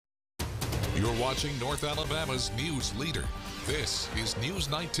You're watching North Alabama's news leader. This is News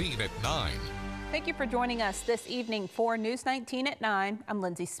 19 at 9. Thank you for joining us this evening for News 19 at 9. I'm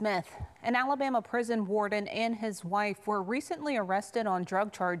Lindsay Smith. An Alabama prison warden and his wife were recently arrested on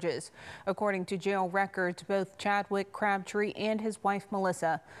drug charges. According to jail records, both Chadwick Crabtree and his wife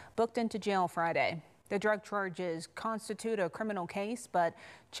Melissa booked into jail Friday. The drug charges constitute a criminal case, but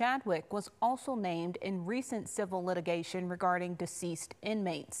Chadwick was also named in recent civil litigation regarding deceased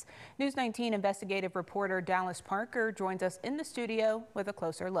inmates. News 19 investigative reporter Dallas Parker joins us in the studio with a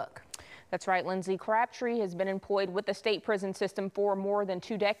closer look. That's right, Lindsay. Crabtree has been employed with the state prison system for more than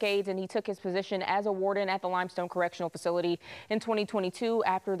 2 decades, and he took his position as a warden at the Limestone Correctional Facility in 2022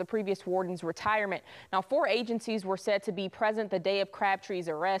 after the previous warden's retirement. Now, 4 agencies were said to be present the day of Crabtree's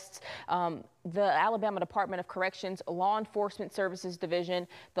arrests. The Alabama Department of Corrections Law Enforcement Services Division,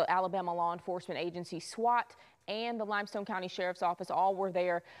 the Alabama Law Enforcement Agency SWAT, and the Limestone County Sheriff's Office all were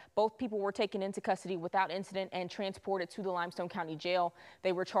there. Both people were taken into custody without incident and transported to the Limestone County Jail.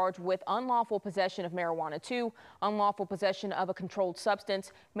 They were charged with unlawful possession of marijuana 2, unlawful possession of a controlled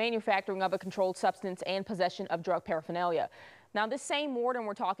substance, manufacturing of a controlled substance, and possession of drug paraphernalia. Now, this same warden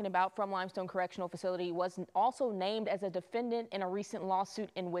we're talking about from Limestone Correctional Facility was also named as a defendant in a recent lawsuit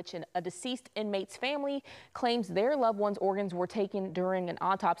in which a deceased inmate's family claims their loved one's organs were taken during an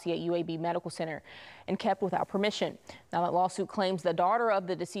autopsy at UAB Medical Center and kept without permission. Now, that lawsuit claims the daughter of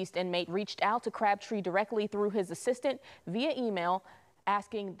the deceased inmate reached out to Crabtree directly through his assistant via email,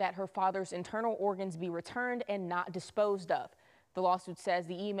 asking that her father's internal organs be returned and not disposed of. The lawsuit says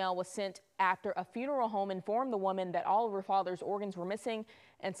the email was sent after a funeral home informed the woman that all of her father's organs were missing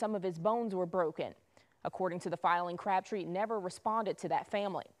and some of his bones were broken. According to the filing, Crabtree never responded to that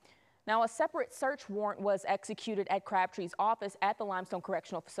family. Now, a separate search warrant was executed at Crabtree's office at the Limestone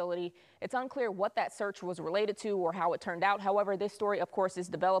Correctional Facility. It's unclear what that search was related to or how it turned out. However, this story, of course, is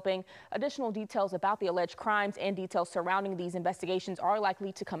developing. Additional details about the alleged crimes and details surrounding these investigations are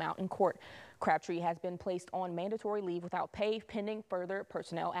likely to come out in court. Crabtree has been placed on mandatory leave without pay pending further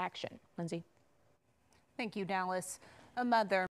personnel action. Lindsay. Thank you, Dallas. A mother